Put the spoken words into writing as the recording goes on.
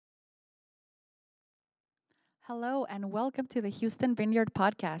Hello, and welcome to the Houston Vineyard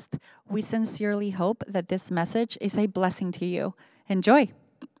Podcast. We sincerely hope that this message is a blessing to you. Enjoy.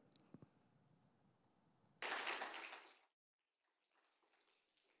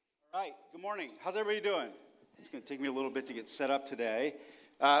 All right, good morning. How's everybody doing? It's going to take me a little bit to get set up today.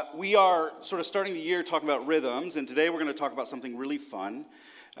 We are sort of starting the year talking about rhythms, and today we're going to talk about something really fun.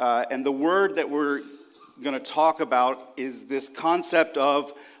 And the word that we're going to talk about is this concept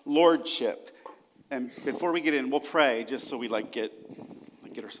of lordship. And before we get in, we'll pray just so we get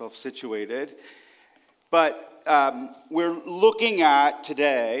ourselves situated. But we're looking at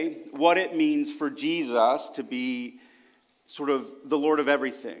today what it means for Jesus to be sort of the Lord of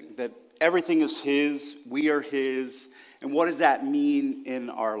everything, that everything is His, we are His, and what does that mean in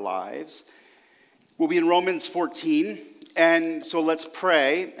our lives? We'll be in Romans 14, and so let's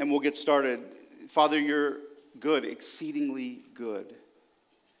pray, and we'll get started. Father, you're good, exceedingly good,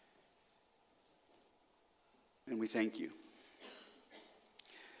 and we thank you.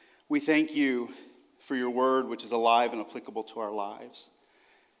 We thank you for your word, which is alive and applicable to our lives.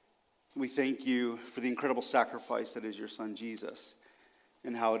 We thank you for the incredible sacrifice that is your Son, Jesus,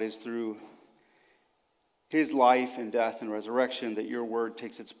 and how it is through his life and death and resurrection that your word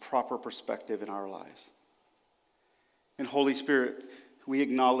takes its proper perspective in our lives. And Holy Spirit, we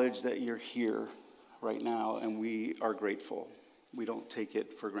acknowledge that you're here right now, and we are grateful. We don't take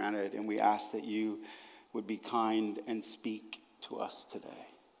it for granted, and we ask that you would be kind and speak to us today.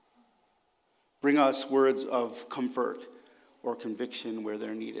 Bring us words of comfort or conviction where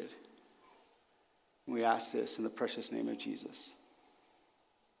they're needed. We ask this in the precious name of Jesus.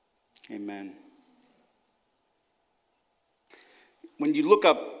 Amen. When you look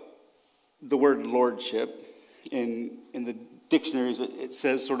up the word lordship in the dictionaries, it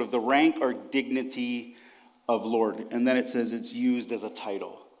says sort of the rank or dignity of Lord, and then it says it's used as a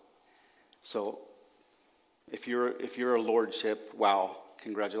title. So if you're a lordship, wow,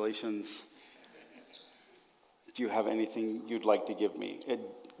 congratulations. Do you have anything you'd like to give me?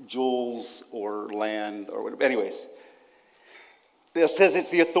 Jewels or land or whatever. Anyways, it says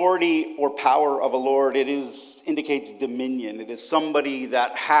it's the authority or power of a lord. It indicates dominion. It is somebody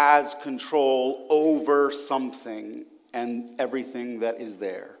that has control over something and everything that is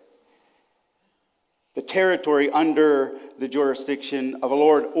there. The territory under the jurisdiction of a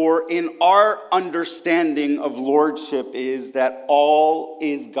lord, or in our understanding of lordship, is that all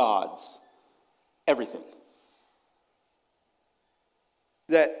is God's. Everything.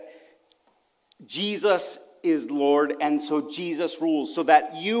 That Jesus is Lord, and so Jesus rules, so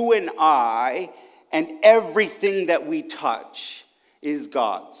that you and I and everything that we touch is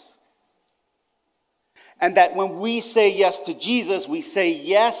God's. And that when we say yes to Jesus, we say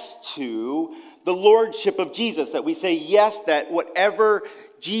yes to the lordship of Jesus, that we say yes, that whatever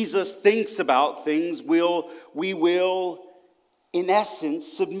Jesus thinks about things, we will, in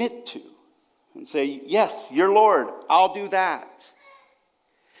essence, submit to. And say, yes, you're Lord, I'll do that.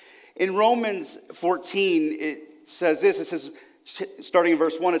 In Romans 14, it says this. It says, starting in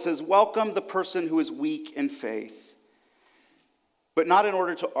verse 1, it says, welcome the person who is weak in faith, but not in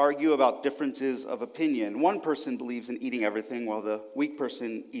order to argue about differences of opinion. One person believes in eating everything, while the weak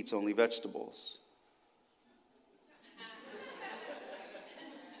person eats only vegetables.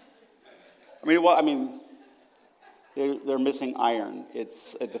 They're missing iron.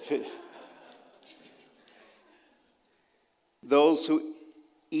 It's a Those who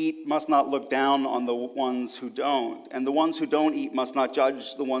eat must not look down on the ones who don't, and the ones who don't eat must not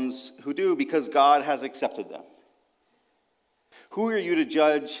judge the ones who do, because God has accepted them. Who are you to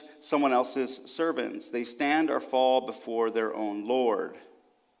judge someone else's servants? They stand or fall before their own Lord,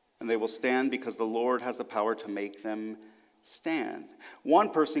 and they will stand because the Lord has the power to make them stand. One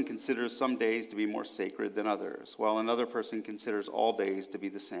person considers some days to be more sacred than others, while another person considers all days to be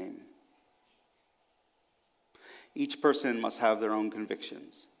the same. Each person must have their own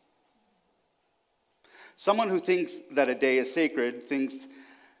convictions. Someone who thinks that a day is sacred thinks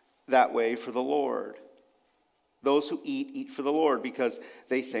that way for the Lord. Those who eat for the Lord because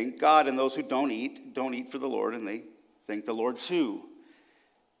they thank God, and those who don't eat for the Lord, and they thank the Lord too.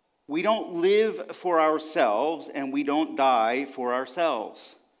 We don't live for ourselves, and we don't die for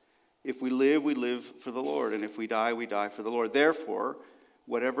ourselves. If we live for the Lord, and if we die for the Lord. Therefore,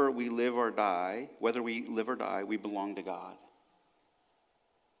 whether we live or die, we belong to God.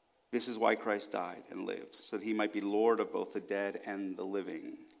 This is why Christ died and lived, so that he might be Lord of both the dead and the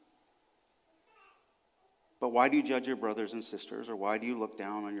living. But why do you judge your brothers and sisters, or why do you look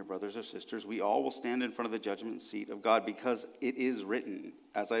down on your brothers or sisters? We all will stand in front of the judgment seat of God, because it is written,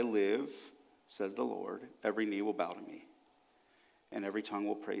 as I live, says the Lord, every knee will bow to me, and every tongue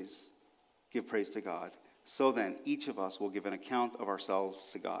will give praise to God. So then, each of us will give an account of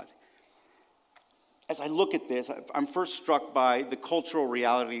ourselves to God. As I look at this, I'm first struck by the cultural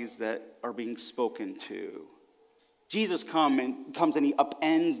realities that are being spoken to. Jesus comes and he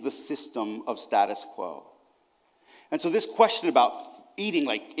upends the system of status quo. And so this question about eating,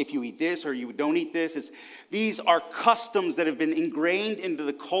 like if you eat this or you don't eat this, these are customs that have been ingrained into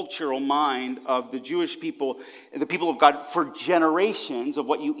the cultural mind of the Jewish people, the people of God, for generations of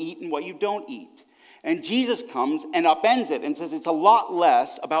what you eat and what you don't eat. And Jesus comes and upends it and says it's a lot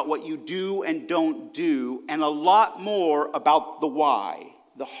less about what you do and don't do and a lot more about the why,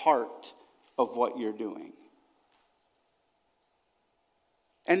 the heart of what you're doing.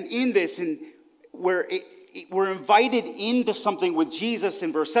 And in this, we're invited into something with Jesus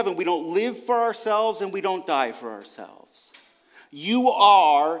in verse 7. We don't live for ourselves and we don't die for ourselves. You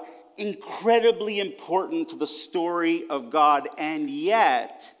are incredibly important to the story of God, and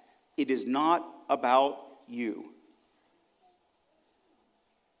yet it is not about you.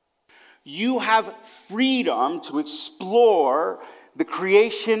 You have freedom to explore the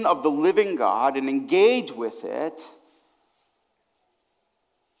creation of the living God and engage with it.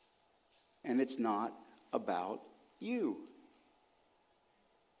 And it's not about you.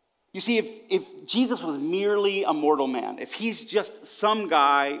 You see, if Jesus was merely a mortal man, if he's just some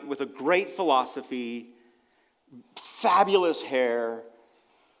guy with a great philosophy, fabulous hair,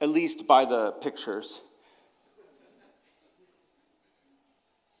 at least by the pictures,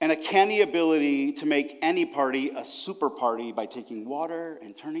 and a canny ability to make any party a super party by taking water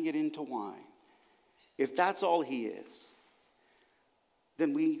and turning it into wine, if that's all he is,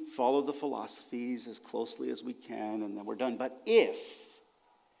 then we follow the philosophies as closely as we can, and then we're done. But if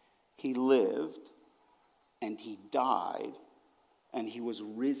he lived, and he died, and he was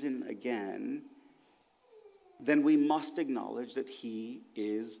risen again, then we must acknowledge that he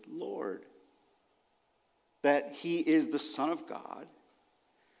is Lord. That he is the Son of God,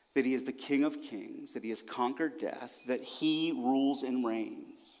 that he is the King of Kings, that he has conquered death, that he rules and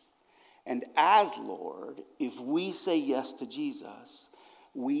reigns. And as Lord, if we say yes to Jesus,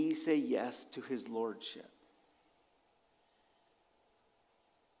 we say yes to his lordship.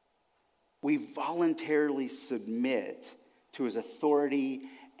 We voluntarily submit to his authority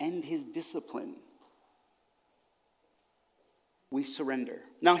and his discipline. We surrender.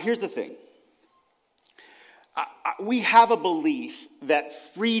 Now, here's the thing. We have a belief that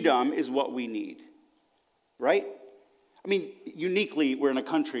freedom is what we need, right? I mean, uniquely, we're in a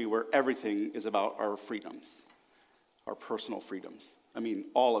country where everything is about our freedoms, our personal freedoms. I mean,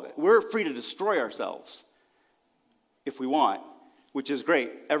 all of it. We're free to destroy ourselves if we want, which is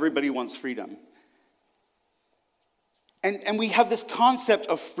great. Everybody wants freedom. And we have this concept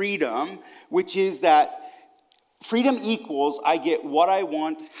of freedom, which is that freedom equals I get what I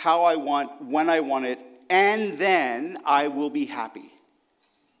want, how I want, when I want it, and then I will be happy.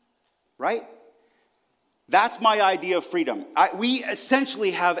 Right? That's my idea of freedom. We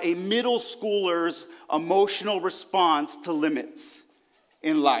essentially have a middle schooler's emotional response to limits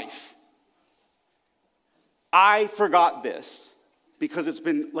in life. I forgot this because it's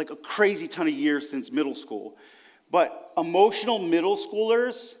been like a crazy ton of years since middle school. But emotional middle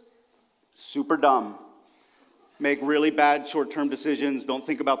schoolers, super dumb. Make really bad short-term decisions, don't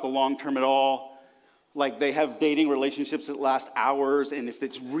think about the long-term at all. Like they have dating relationships that last hours, and if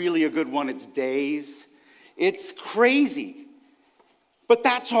it's really a good one, it's days. It's crazy. But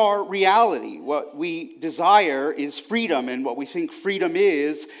that's our reality. What we desire is freedom, and what we think freedom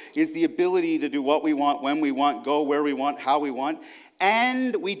is the ability to do what we want, when we want, go where we want, how we want.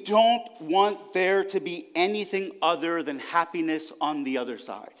 And we don't want there to be anything other than happiness on the other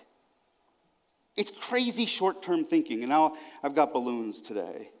side. It's crazy short-term thinking. And now I've got balloons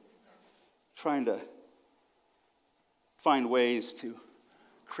today, trying to find ways to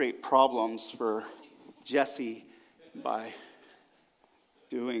create problems for Jesse by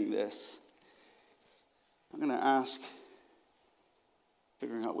doing this. I'm going to ask,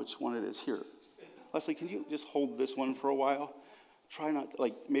 figuring out which one it is here. Leslie, can you just hold this one for a while? Try not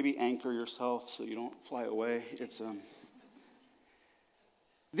to, maybe anchor yourself so you don't fly away.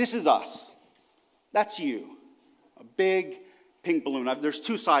 This is us. That's you. A big pink balloon. There's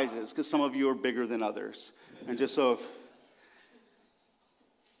two sizes because some of you are bigger than others.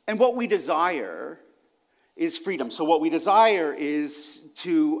 And what we desire is freedom. So what we desire is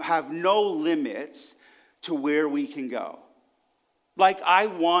to have no limits to where we can go. Like, I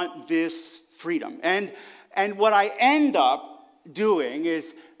want this freedom. And what I end up doing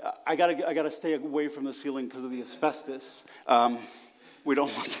is, I gotta stay away from the ceiling because of the asbestos. We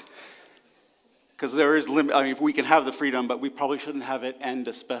don't want, because there is limit. I mean, we can have the freedom, but we probably shouldn't have it and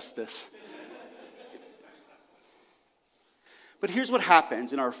asbestos. But here's what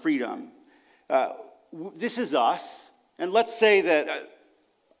happens in our freedom. This is us. And let's say that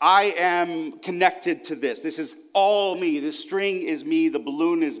I am connected to this. This is all me. The string is me. The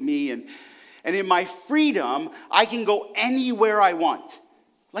balloon is me. And in my freedom, I can go anywhere I want.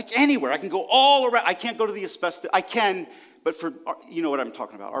 Like anywhere. I can go all around. I can't go to the asbestos. I can, but for, you know what I'm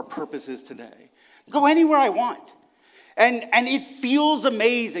talking about, our purposes today. Go anywhere I want. And it feels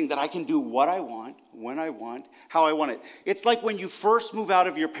amazing that I can do what I want, when I want, how I want it. It's like when you first move out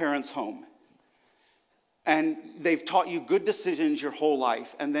of your parents' home. And they've taught you good decisions your whole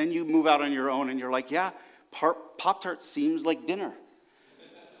life. And then you move out on your own and you're like, yeah, Pop-Tart seems like dinner.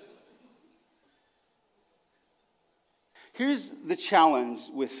 Here's the challenge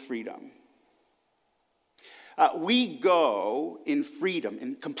with freedom. We go in freedom,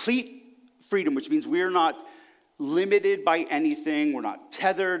 in complete freedom, which means we're not limited by anything, we're not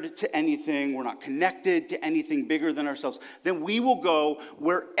tethered to anything, we're not connected to anything bigger than ourselves. Then we will go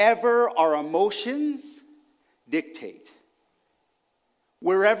wherever our emotions dictate,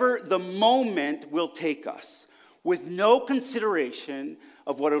 wherever the moment will take us, with no consideration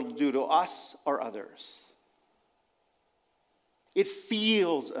of what it'll do to us or others. It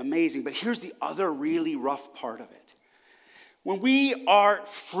feels amazing, but here's the other really rough part of it. When we are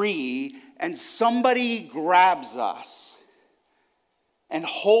free and somebody grabs us and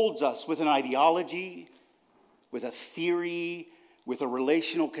holds us with an ideology, with a theory, with a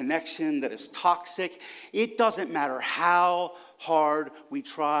relational connection that is toxic, it doesn't matter how hard we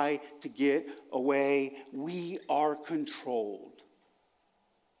try to get away, we are controlled.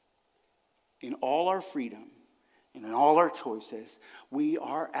 In all our freedom, and in all our choices, we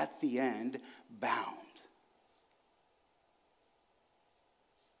are at the end bound.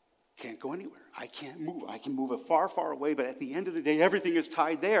 Can't go anywhere. I can't move. I can move far, far away, but at the end of the day, everything is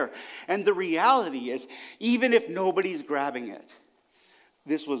tied there. And the reality is, even if nobody's grabbing it,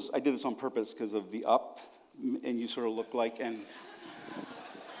 I did this on purpose because of the up, and you sort of look like, and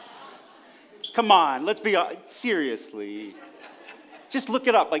come on, let's be, seriously. Just look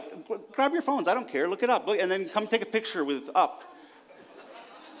it up. Like, grab your phones. I don't care. Look it up. And then come take a picture with Up.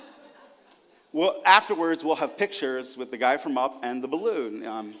 Well, afterwards, we'll have pictures with the guy from Up and the balloon.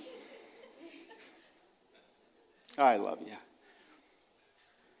 I love you.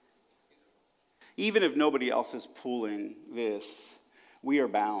 Even if nobody else is pulling this, we are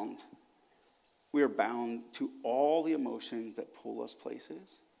bound. We are bound to all the emotions that pull us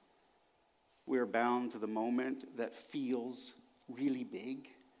places. We are bound to the moment that feels really big.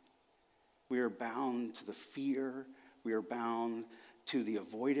 We are bound to the fear. We are bound to the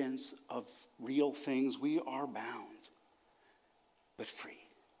avoidance of real things. We are bound, but free.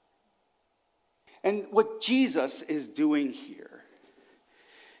 And what Jesus is doing here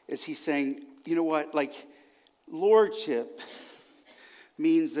is he's saying, you know what, like lordship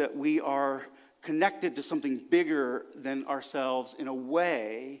means that we are connected to something bigger than ourselves in a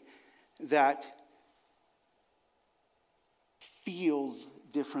way that feels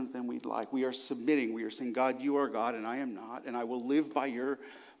different than we'd like. We are submitting. We are saying, God, you are God and I am not, and I will live by your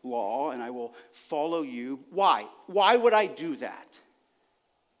law and I will follow you. Why? Why would I do that?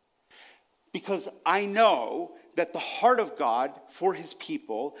 Because I know that the heart of God for his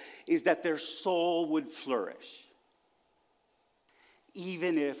people is that their soul would flourish,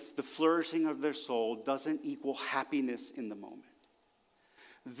 even if the flourishing of their soul doesn't equal happiness in the moment.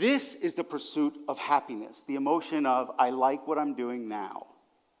 This is the pursuit of happiness, the emotion of, I like what I'm doing now.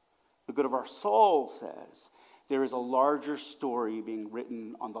 The good of our soul says, there is a larger story being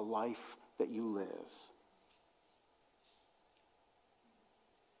written on the life that you live.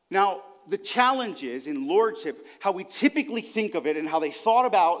 Now, the challenge is in lordship, how we typically think of it and how they thought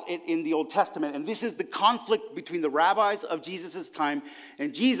about it in the Old Testament, and this is the conflict between the rabbis of Jesus' time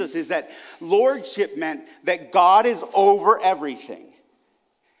and Jesus, is that lordship meant that God is over everything.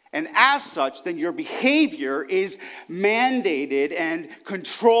 And as such, then your behavior is mandated and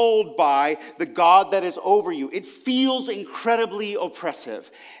controlled by the God that is over you. It feels incredibly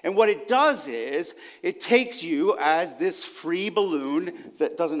oppressive. And what it does is, it takes you as this free balloon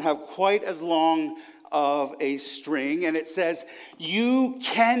that doesn't have quite as long of a string, and it says, you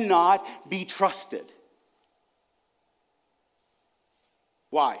cannot be trusted.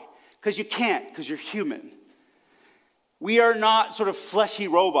 Why? Because you can't, because you're human. We are not sort of fleshy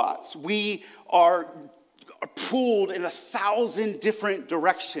robots. We are pulled in 1,000 different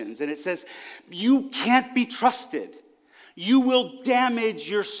directions. And it says, you can't be trusted. You will damage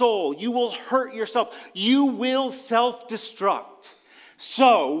your soul. You will hurt yourself. You will self-destruct.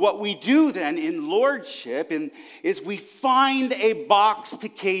 So what we do then in lordship is we find a box to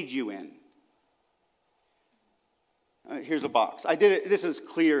cage you in. Here's a box. I did it. This is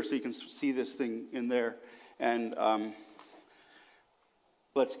clear, so you can see this thing in there. And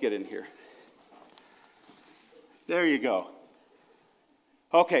let's get in here. There you go.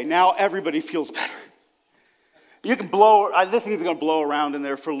 Okay, now everybody feels better. You can blow, this thing's going to blow around in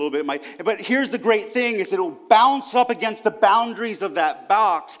there for a little bit. But here's the great thing is it'll bounce up against the boundaries of that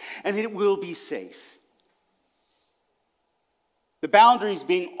box, and it will be safe. The boundaries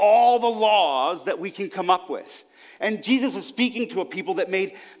being all the laws that we can come up with. And Jesus is speaking to a people that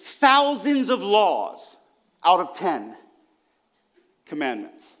made thousands of laws out of 10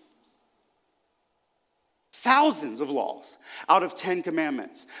 commandments. Thousands of laws out of 10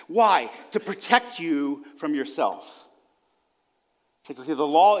 commandments. Why? To protect you from yourself. It's like, okay, the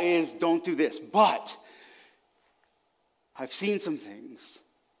law is don't do this, but I've seen some things,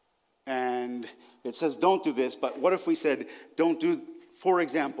 and it says don't do this, but what if we said don't do, for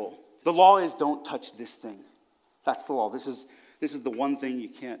example, the law is don't touch this thing. That's the law. This is the one thing you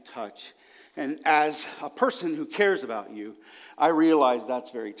can't touch. And as a person who cares about you, I realize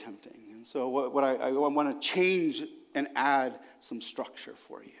that's very tempting. And so what I want to change and add some structure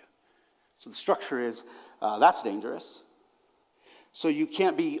for you. So the structure is, that's dangerous. So you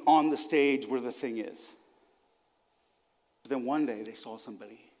can't be on the stage where the thing is. But then one day they saw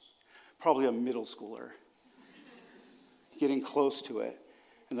somebody, probably a middle schooler, getting close to it.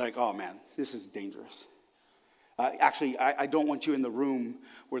 And they're like, oh man, this is dangerous. Actually, I don't want you in the room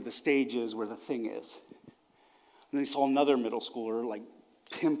where the stage is, where the thing is. And they saw another middle schooler, like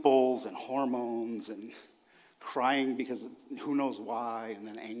pimples and hormones and crying because who knows why, and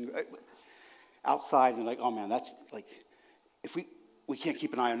then anger. Outside, and they're like, oh man, that's like, if we can't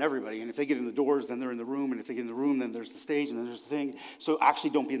keep an eye on everybody. And if they get in the doors, then they're in the room. And if they get in the room, then there's the stage, and then there's the thing. So actually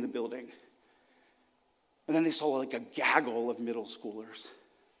don't be in the building. And then they saw like a gaggle of middle schoolers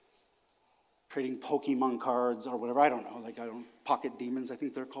trading Pokemon cards or whatever. I don't know. Pocket demons, I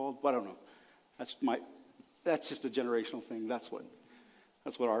think they're called. I don't know. That's just a generational thing. That's what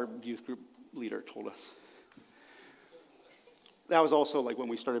our youth group leader told us. That was also like when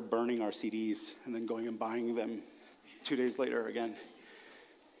we started burning our CDs and then going and buying them 2 days later again.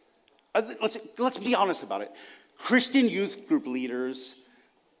 Let's be honest about it. Christian youth group leaders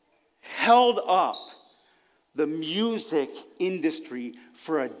held up the music industry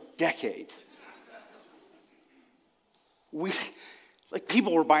for a decade.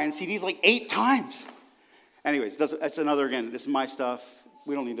 People were buying CDs like 8 times. Anyways, that's another, again, this is my stuff.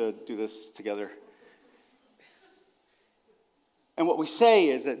 We don't need to do this together. And what we say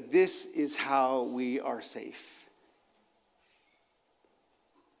is that this is how we are safe.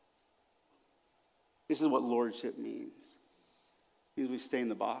 This is what lordship means. It means we stay in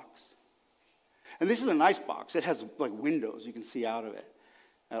the box. And this is a nice box. It has like windows you can see out of it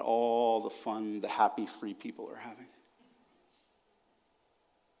at all the fun, the happy, free people are having.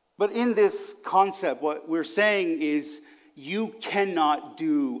 But in this concept, what we're saying is you cannot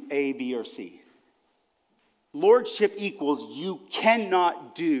do A, B, or C. Lordship equals you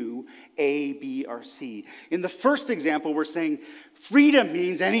cannot do A, B, or C. In the first example, we're saying freedom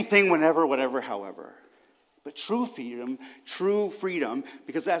means anything, whenever, whatever, however. But true freedom,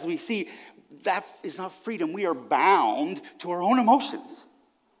 because as we see, that is not freedom. We are bound to our own emotions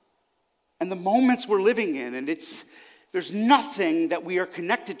and the moments we're living in, and there's nothing that we are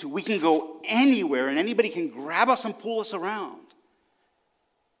connected to. We can go anywhere, and anybody can grab us and pull us around.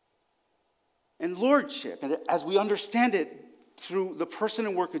 And lordship, and as we understand it through the person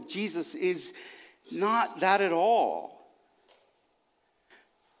and work of Jesus, is not that at all.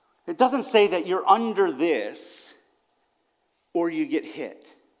 It doesn't say that you're under this or you get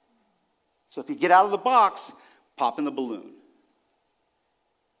hit. So if you get out of the box, pop in the balloon.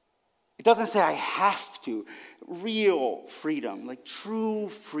 It doesn't say I have to. Real freedom, like true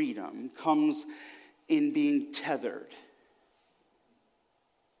freedom, comes in being tethered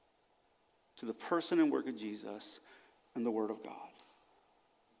to the person and work of Jesus and the Word of God.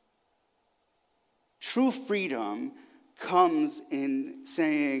 True freedom comes in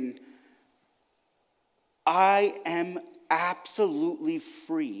saying, I am absolutely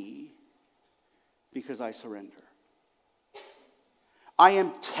free because I surrender. I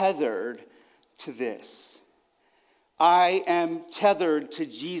am tethered to this. I am tethered to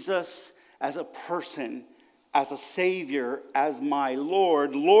Jesus as a person, as a Savior, as my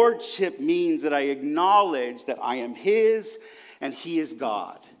Lord. Lordship means that I acknowledge that I am His and He is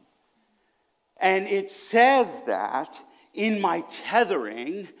God. And it says that in my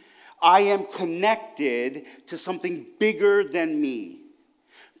tethering, I am connected to something bigger than me,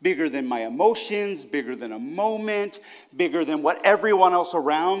 bigger than my emotions, bigger than a moment, bigger than what everyone else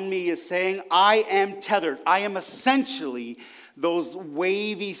around me is saying. I am tethered. I am essentially those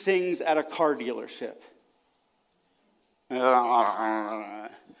wavy things at a car dealership. And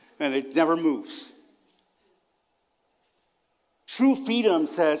it never moves. True freedom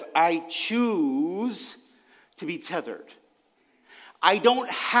says, I choose to be tethered. I don't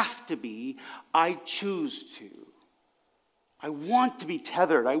have to be, I choose to. I want to be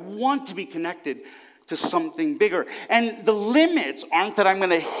tethered. I want to be connected to something bigger. And the limits aren't that I'm going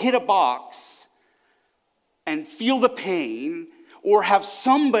to hit a box and feel the pain or have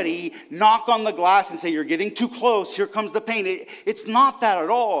somebody knock on the glass and say, you're getting too close, here comes the pain. It's not that at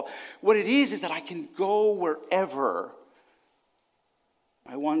all. What it is that I can go wherever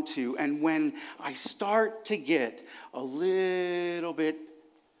I want to. And when I start to get a little bit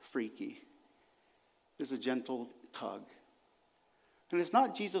freaky, there's a gentle tug. And it's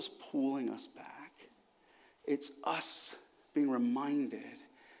not Jesus pulling us back. It's us being reminded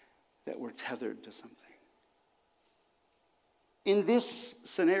that we're tethered to something. In this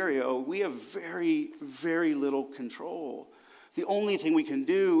scenario, we have very, very little control. The only thing we can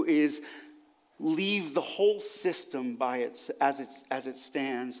do is leave the whole system as it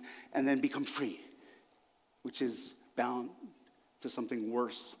stands and then become free, which is bound to something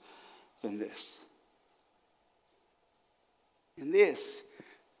worse than this. In this,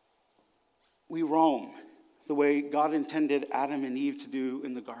 we roam the way God intended Adam and Eve to do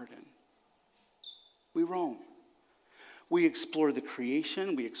in the garden. We roam. We explore the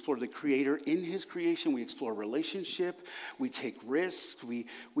creation. We explore the Creator in His creation. We explore relationship. We take risks. We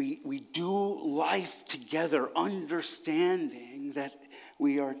do life together, understanding that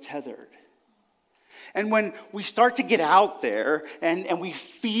we are tethered. And when we start to get out there and we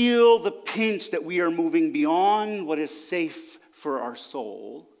feel the pinch that we are moving beyond what is safe for our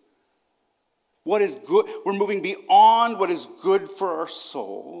soul, what is good, we're moving beyond what is good for our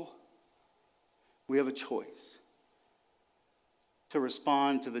soul, we have a choice to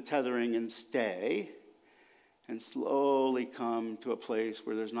respond to the tethering and stay and slowly come to a place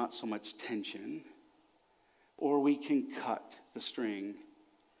where there's not so much tension, or we can cut the string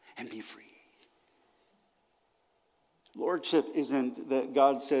and be free. Lordship isn't that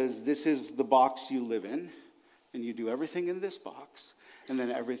God says, this is the box you live in, and you do everything in this box, and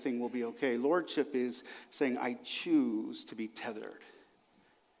then everything will be okay. Lordship is saying, I choose to be tethered.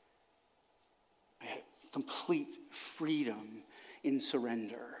 I have complete freedom in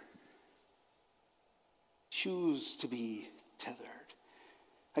surrender. Choose to be tethered.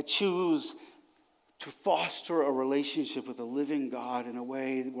 I choose to foster a relationship with a living God in a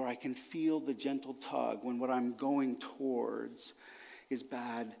way where I can feel the gentle tug when what I'm going towards is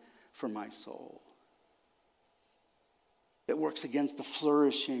bad for my soul. That works against the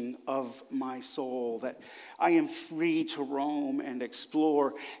flourishing of my soul, that I am free to roam and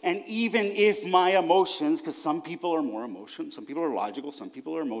explore. And even if my emotions, because some people are more emotional, some people are logical, some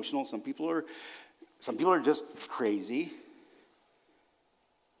people are emotional, some people are just crazy.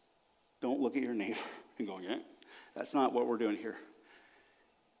 Don't look at your neighbor and go, yeah, that's not what we're doing here.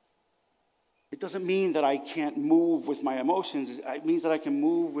 It doesn't mean that I can't move with my emotions. It means that I can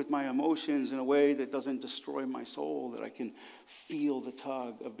move with my emotions in a way that doesn't destroy my soul, that I can feel the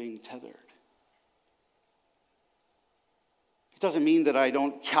tug of being tethered. It doesn't mean that I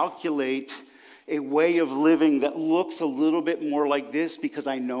don't calculate a way of living that looks a little bit more like this because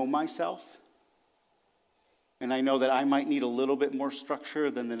I know myself. And I know that I might need a little bit more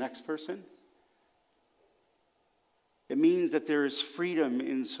structure than the next person. It means that there is freedom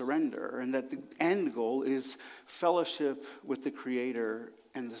in surrender and that the end goal is fellowship with the Creator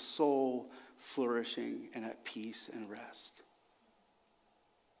and the soul flourishing and at peace and rest.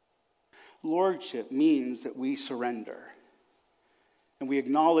 Lordship means that we surrender and we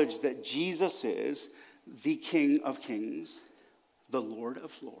acknowledge that Jesus is the King of Kings, the Lord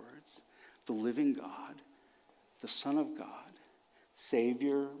of Lords, the living God, the Son of God,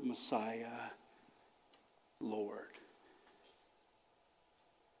 Savior, Messiah, Lord.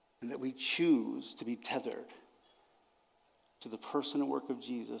 And that we choose to be tethered to the person and work of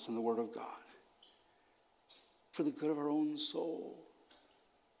Jesus and the Word of God for the good of our own soul.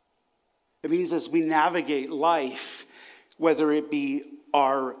 It means as we navigate life, whether it be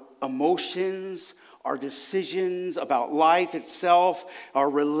our emotions, our decisions about life itself,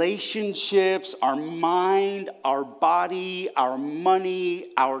 our relationships, our mind, our body, our money,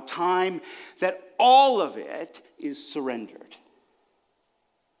 our time, that all of it is surrendered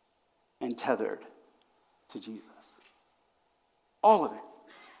and tethered to Jesus. All of it.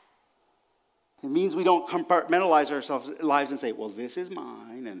 It means we don't compartmentalize ourselves lives and say, well, this is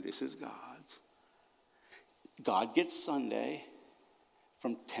mine and this is God's. God gets Sunday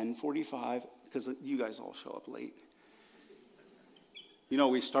from 10:45, because you guys all show up late. You know,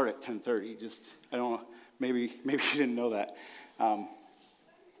 we start at 10:30. Just, I don't know, maybe you didn't know that.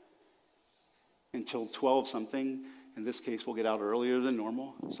 Until 12 something. In this case, we'll get out earlier than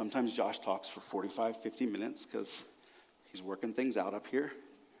normal. Sometimes Josh talks for 45, 50 minutes because he's working things out up here.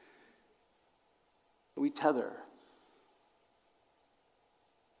 We tether.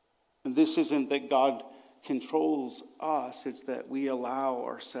 And this isn't that God controls us, it's that we allow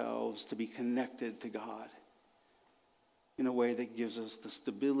ourselves to be connected to God in a way that gives us the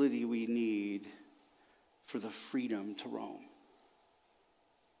stability we need for the freedom to roam.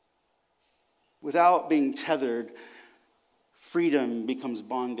 Without being tethered, freedom becomes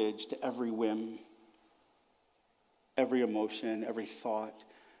bondage to every whim, every emotion, every thought,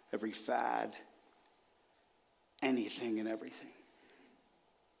 every fad, anything and everything.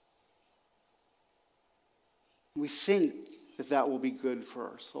 We think that will be good for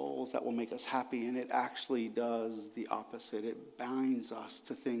our souls, that will make us happy, and it actually does the opposite. It binds us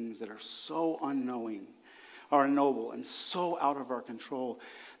to things that are so unknowing, are unknowable, and so out of our control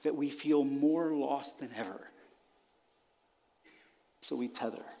that we feel more lost than ever. So we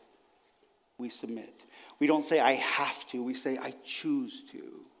tether. We submit. We don't say, I have to. We say, I choose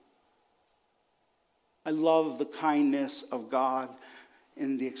to. I love the kindness of God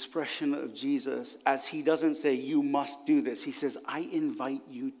in the expression of Jesus, as he doesn't say, you must do this. He says, I invite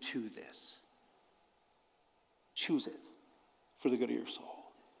you to this. Choose it for the good of your soul.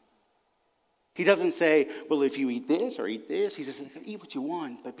 He doesn't say, well, if you eat this or eat this, he says, eat what you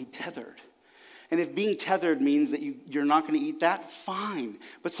want, but be tethered. And if being tethered means that you're not going to eat that, fine.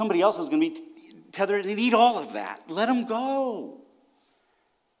 But somebody else is going to be tethered and eat all of that. Let them go.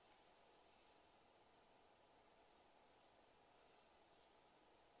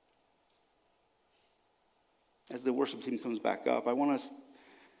 As the worship team comes back up, I want us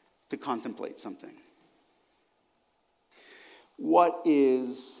to contemplate something. What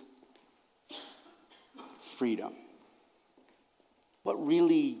is freedom? What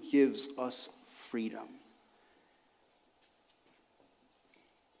really gives us freedom?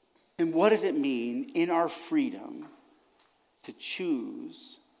 And what does it mean in our freedom to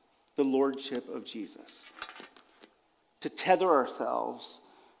choose the lordship of Jesus? To tether ourselves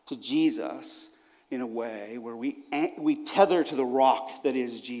to Jesus in a way where we tether to the rock that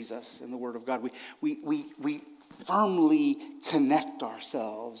is Jesus and the Word of God. We firmly connect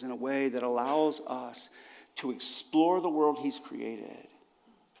ourselves in a way that allows us to explore the world he's created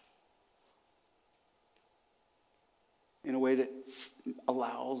in a way that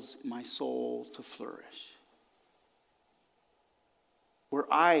allows my soul to flourish.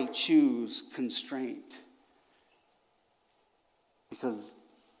 Where I choose constraint because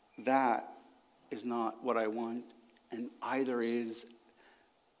that is not what I want, and either is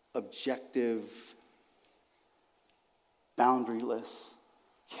objective, boundaryless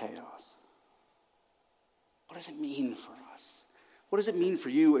chaos. What does it mean for us? What does it mean for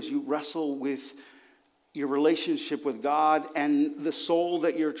you as you wrestle with your relationship with God and the soul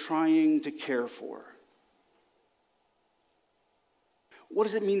that you're trying to care for? What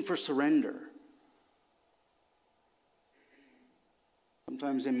does it mean for surrender?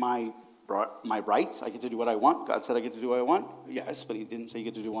 Sometimes in my rights, I get to do what I want. God said I get to do what I want. Yes, but he didn't say you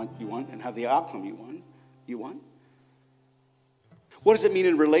get to do what you want and have the outcome you want. What does it mean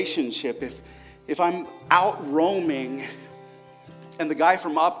in relationship if I'm out roaming and the guy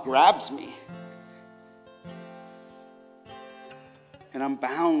from up grabs me and I'm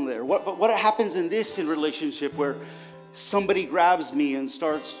bound there? What happens in relationship where somebody grabs me and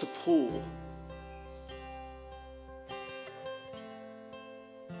starts to pull?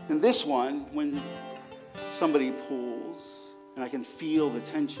 And this one, when somebody pulls and I can feel the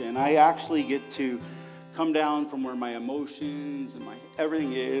tension, I actually get to come down from where my emotions and my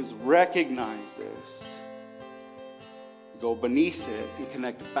everything is, recognize this, go beneath it and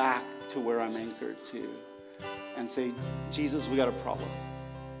connect back to where I'm anchored to and say, Jesus, we got a problem.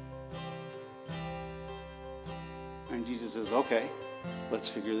 And Jesus says, okay, let's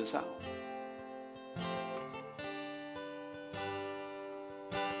figure this out.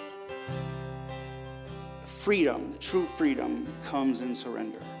 Freedom, true freedom, comes in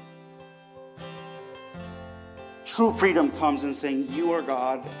surrender. True freedom comes in saying, you are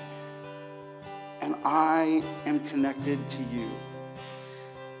God, and I am connected to you.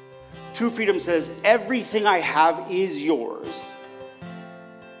 True freedom says, everything I have is yours,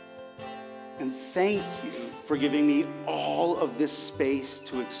 And thank you for giving me all of this space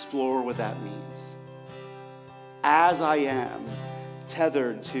to explore what that means. As I am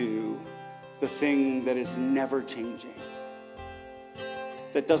tethered to the thing that is never changing,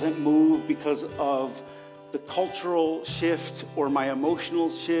 that doesn't move because of the cultural shift or my emotional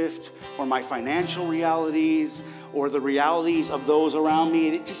shift or my financial realities or the realities of those around me.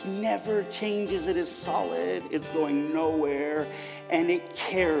 It just never changes. It is solid. It's going nowhere, and it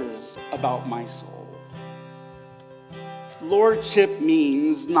cares about my soul. Lordship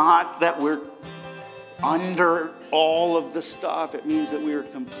means not that we're under all of the stuff. It means that we are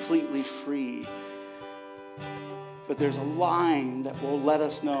completely free. But there's a line that will let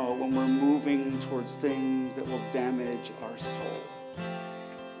us know when we're moving towards things that will damage our soul.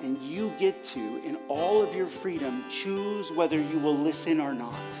 And you get to, in all of your freedom, choose whether you will listen or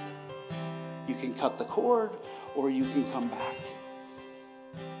not. You can cut the cord or you can come back.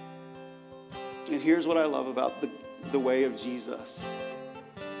 And here's what I love about the way of Jesus,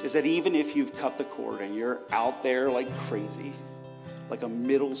 is that even if you've cut the cord and you're out there like crazy, like a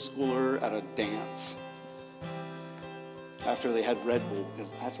middle schooler at a dance, after they had Red Bull,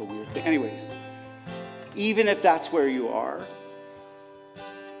 because that's a weird thing. Anyways, even if that's where you are,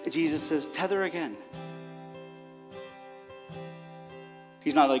 Jesus says, tether again.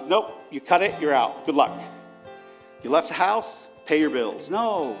 He's not like, nope, you cut it, you're out. Good luck. You left the house, pay your bills.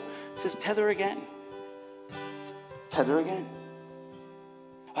 No, he says, tether again. Tether again.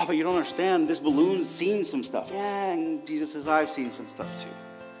 Oh, but you don't understand. This balloon's seen some stuff. Yeah, and Jesus says, I've seen some stuff too.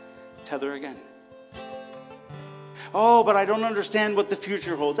 Tether again. Oh, but I don't understand what the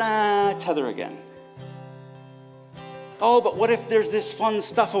future holds. Tether again. Oh, but what if there's this fun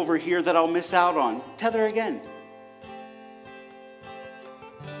stuff over here that I'll miss out on? Tether again.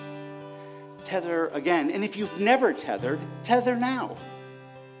 Tether again. And if you've never tethered, tether now.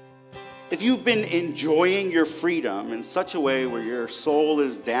 If you've been enjoying your freedom in such a way where your soul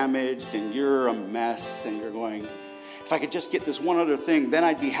is damaged and you're a mess and you're going, if I could just get this one other thing, then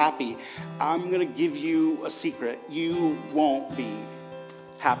I'd be happy. I'm going to give you a secret. You won't be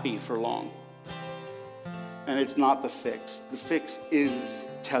happy for long. And it's not the fix. The fix is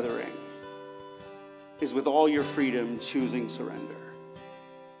tethering, is with all your freedom choosing surrender.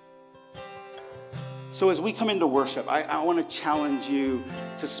 So as we come into worship, I want to challenge you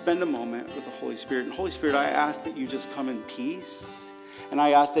to spend a moment with the Holy Spirit. And Holy Spirit, I ask that you just come in peace. And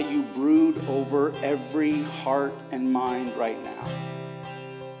I ask that you brood over every heart and mind right now.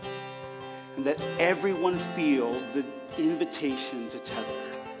 And that everyone feel the invitation to tether.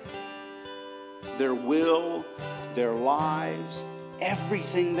 Their will, their lives,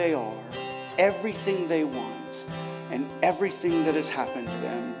 everything they are, everything they want, and everything that has happened to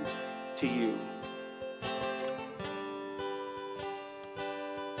them, to you.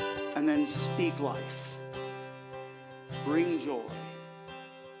 And then speak life. Bring joy.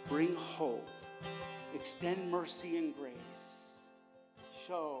 Bring hope. Extend mercy and grace.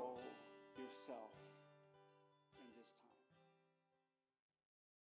 Show yourself.